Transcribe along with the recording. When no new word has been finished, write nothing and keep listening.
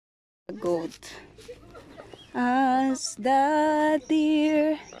goat. As the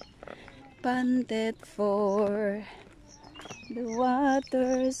deer panted for the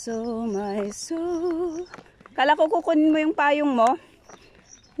waters of my soul. Kala ko kukunin mo yung payong mo.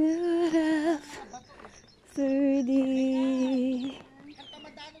 Thirty,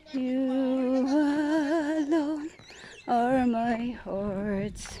 you alone are my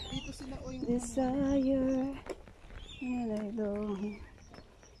heart's desire, and I long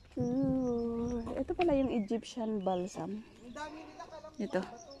to. Ito pala yung Egyptian balsam. Ito.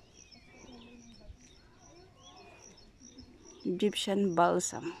 Egyptian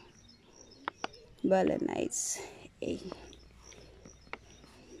balsam. Balanites.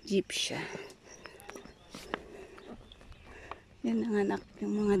 Egyptian. Yan ang anak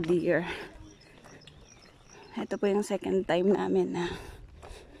yung mga deer. Ito po yung second time namin na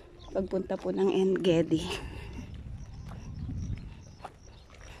pagpunta po ng Ein Gedi.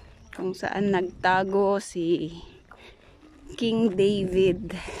 Kung saan nagtago si King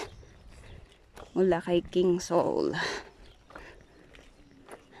David mula kay King Saul.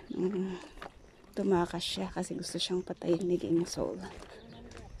 Tumakas siya kasi gusto siyang patayin ni King Saul.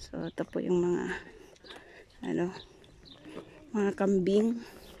 So ito po yung mga mga kambing.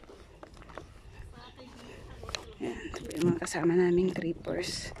 Ayan, ito po yung mga kasama naming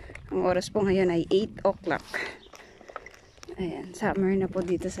creepers. Ang oras po ngayon ay 8 o'clock. Ayan, summer na po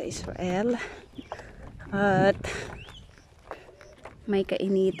dito sa Israel. At may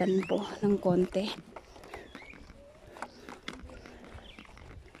kainitan po ng konti.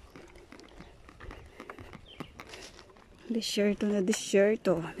 Desierto na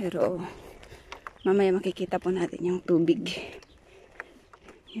desierto. Pero mamaya makikita po natin yung tubig.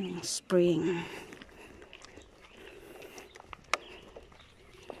 Yung spring.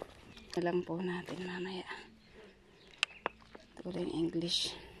 Alam po natin mamaya. Ito ko yung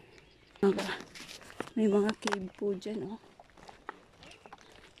English. May mga cave po dyan, oh.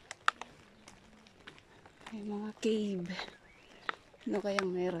 May mga cave. Ano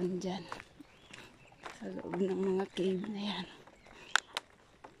kayang meron dyan? Sa loob ng mga cave na yan.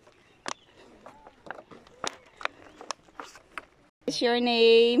 What's your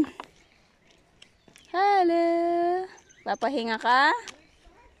name? Hello. Papahinga ka?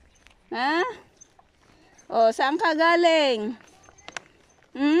 Ha? O, saan ka galing?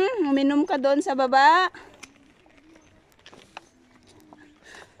 Uminom ka doon sa baba?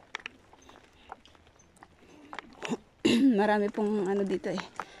 Marami pong dito eh.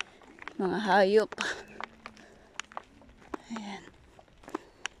 Mga hayop. Ayan.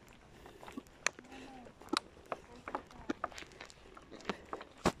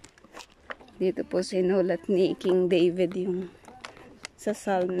 Dito po sinulat ni King David yung sa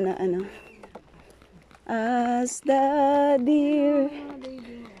psalm na as the deer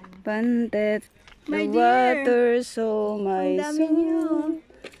panted the waters so my soul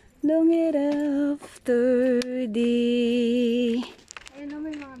longed after thee.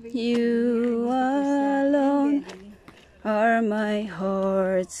 You alone are my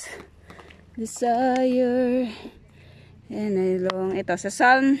heart's desire. And I long. Ito sa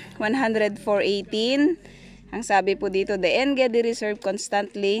Psalm 104:18. Ang sabi po dito, the Ein Gedi reserve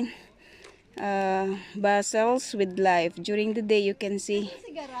constantly bustles with life. During the day you can see.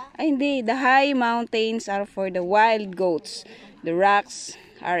 Ay hindi, the high mountains are for the wild goats. The rocks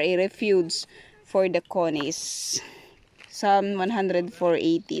are a refuge for the conies. Psalm 104:18.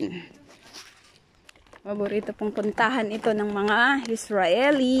 Paborito pong puntahan ito ng mga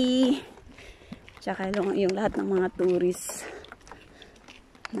Israeli. Tsaka yung lahat ng mga tourists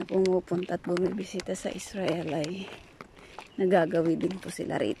na pumupunta at bumibisita sa Israel ay nagagawi din po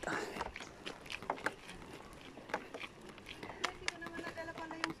sila rito.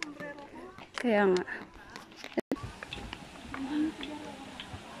 Kaya nga,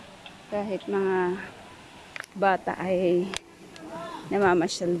 kahit mga bata ay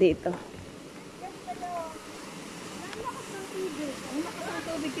namamasyal dito.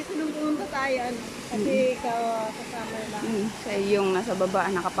 Kasi nung pumunta tayo, kasi kasama lang. Sa iyong nasa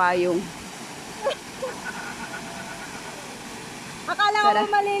baba, nakapayong. Akala ko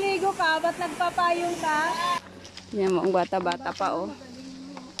maliligo ka, ba't nagpapayong ka? Yan mo, ang bata-bata pa, oh.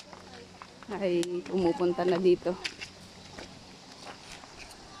 Ay, pumupunta na dito.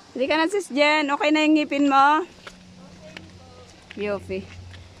 Hindi ka na, sis Jen. Okay na yung ngipin mo? Yofi.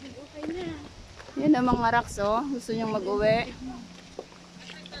 Okay na. Yan ang mga rocks, oh. Gusto niyang mag-uwi.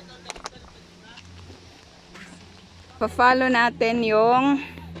 Pa-follow natin yung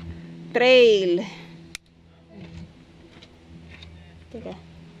trail. Teka.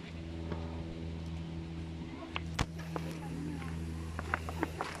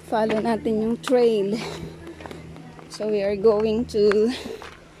 Follow natin yung trail. So we are going to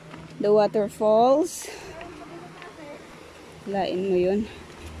the waterfalls. Lain mo yun.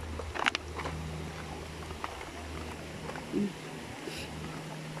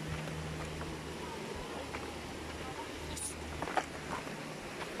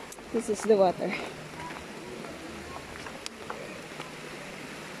 This is the water.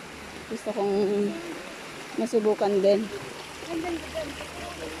 Gusto kong masubukan din.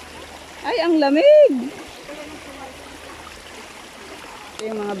 Ay, ang lamig! Ito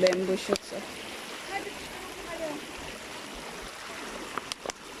yung mga bamboo shoots. Oh.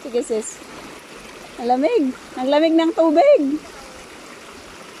 Sige sis. Ang lamig. Ang lamig ng tubig.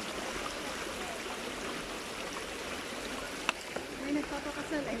 May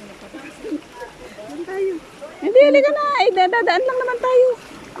nagpapakasal. Ay, nagpapakasal. Doon tayo. Hindi, halika na. Ay, dadaan lang naman tayo.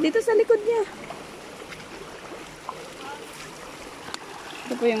 Dito sa likod niya.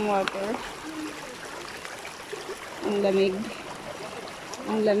 Ito po yung water. Ang lamig.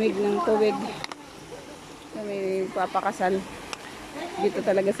 Ang lamig ng tubig. May papakasal. Dito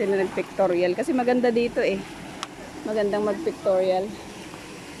talaga sila nag-pictorial. Kasi maganda dito eh. Magandang mag-pictorial.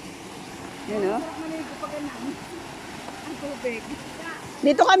 Yun o. Ang tubig.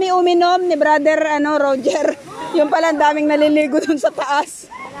 Dito kami uminom ni brother Roger. Yung pala ang daming naliligo dun sa taas.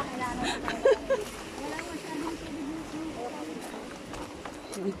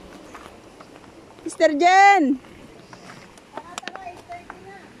 Mr. Jen!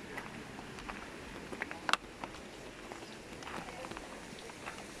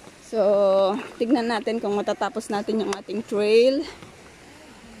 So, tignan natin kung matatapos natin yung ating trail.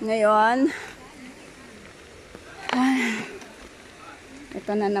 Ngayon,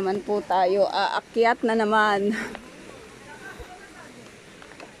 ito na naman po tayo. Aakyat na naman.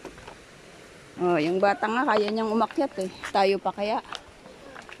 Oh, yung bata nga kaya niyang umakyat eh. Tayo pa kaya.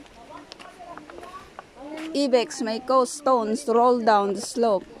 Ibex may coast stones roll down the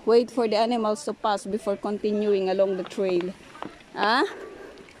slope. Wait for the animals to pass before continuing along the trail. Ah?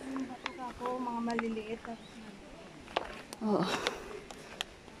 Ako, mga maliliit. Oh.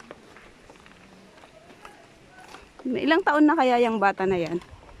 Ilang taon na kaya yung bata na yan?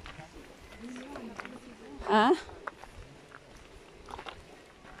 Ah?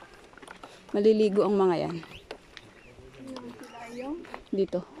 Maliligo ang mga yan.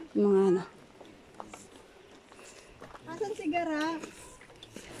 Dito. Yung mga ano. Asan si Gara?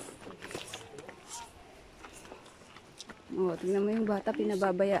 Oh, tingnan mo yung bata,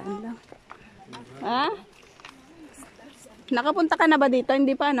 pinababayaan lang. Ha? Nakapunta ka na ba dito?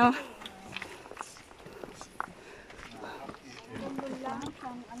 Hindi pa, no?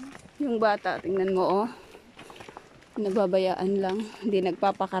 Yung bata, tingnan mo, oh. Pinababayaan lang. Hindi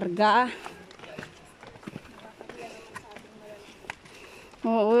nagpapakarga.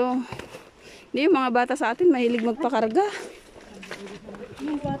 Oo. Hindi, yung mga bata sa atin, mahilig magpakarga.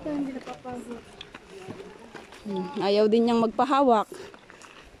 Yung bata hindi napapagod. Ayaw din niyang magpahawak.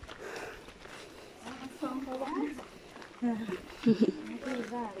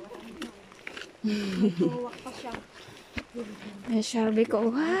 Tuwak pa siya. Ay, Sharby ko,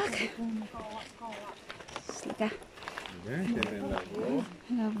 uwak. Sika.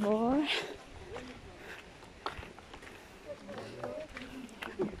 Labor.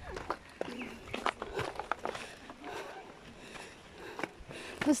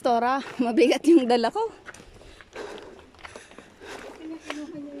 Pastora, mabigat yung dala ko.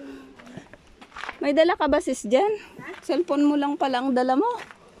 May dala ka ba sis dyan? Cellphone mo lang pala ang dala mo.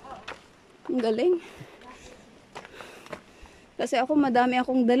 Ang galing. Kasi ako madami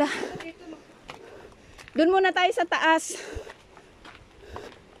akong dala. Doon muna tayo sa taas.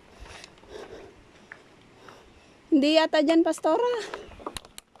 Hindi yata dyan, Pastora.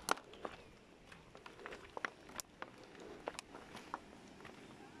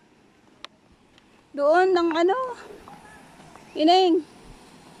 Doon ng ano? Ineng.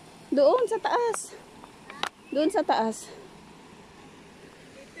 Doon sa taas. Doon sa taas.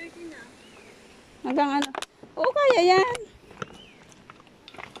 Hanggang ano? Oo, kaya yan.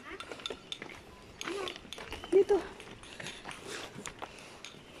 Dito.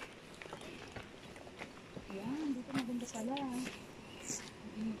 Yan, dito maganda pala.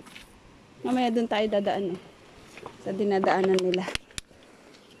 Mamaya doon tayo dadaan eh. Sa dinadaanan nila.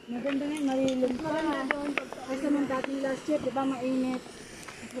 Maganda nga, marilong pa. Kasi nung dating last year, di ba mainit?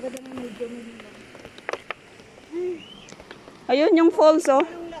 Mas maganda nga medyo marilong. Ayun yung falls oh.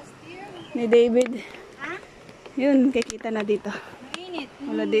 Nung last year? Ni David. Ha? Yun, kikita na dito. Mainit.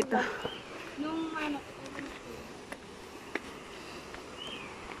 Wala dito. Nung ano,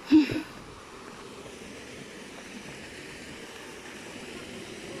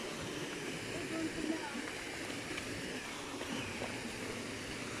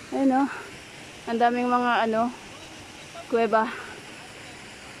 Ayun, oh. Ang daming mga kuweba.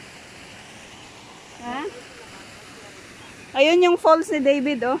 Ha? Ayun yung falls ni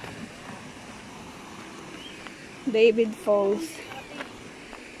David, oh. David Falls.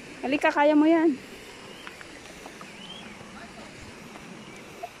 Halika, kaya mo yan.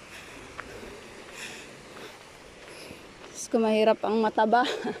 Kung mahirap ang mataba.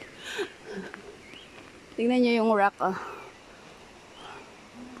 Tingnan nyo yung rock, oh.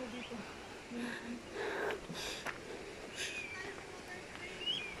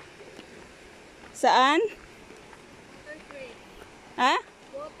 Saan? Water trail. Ha?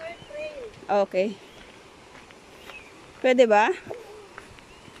 Water trail. Okay. Pwede ba?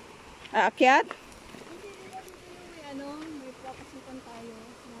 Aakyat? May papasukan tayo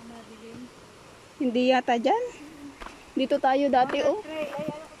na madilim. Hindi yata dyan. Dito tayo dati, oh. Trail. Ay,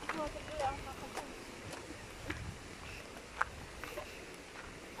 alam ko sa water trail ang kakasal.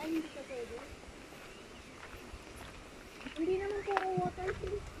 Ay, hindi ka pwede. Hindi naman puro water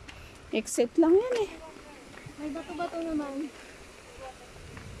trail. Exit lang yan, eh. May bato-bato naman.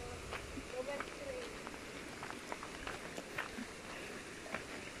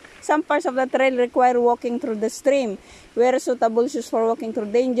 Some parts of the trail require walking through the stream. Wear suitable shoes for walking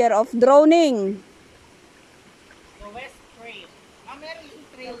through danger of drowning. The West Trail. Meron yung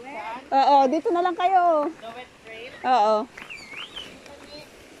trail dyan. Oo, dito na lang kayo. The West Trail. Oo.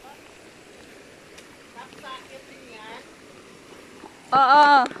 Sakit din yan.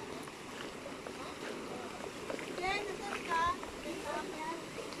 Oo.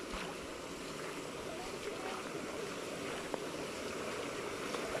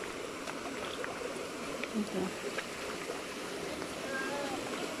 Okay.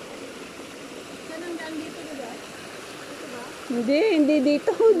 Saan ang daan dito, diba? Hindi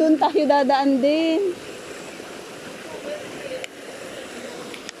dito. Doon tayo dadaan din.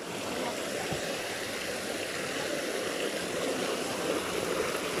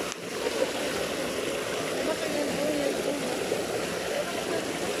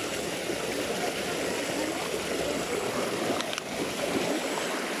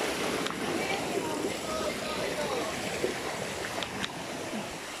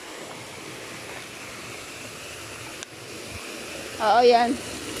 Oo, yan.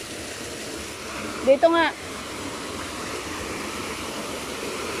 Dito nga.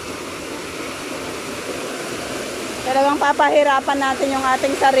 Talagang papahirapan natin yung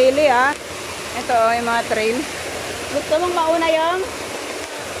ating sarili, ha. Ito, yung mga trail. Gusto mong mauna yung?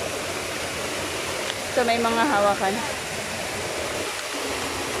 Ito, may mga hawakan.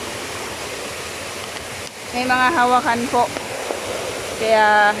 May mga hawakan po.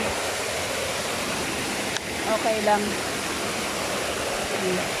 Kaya, okay lang.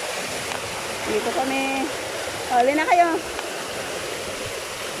 Dito kami. Huli na kayo.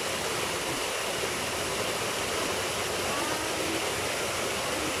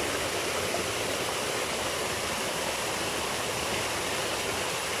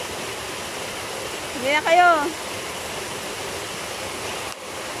 Huli na kayo.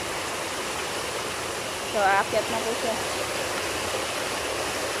 So, aakyat na po siya.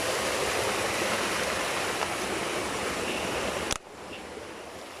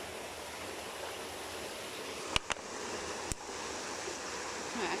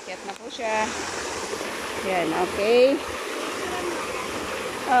 Aakyat na po siya. Yan, okay.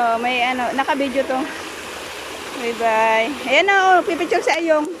 Oh, may naka-video to. Bye-bye. Ayan na, oh, pipicture sa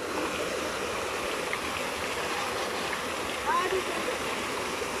ayong.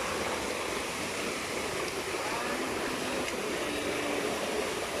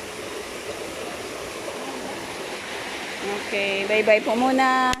 Okay, bye-bye po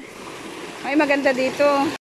muna. Ay, maganda dito.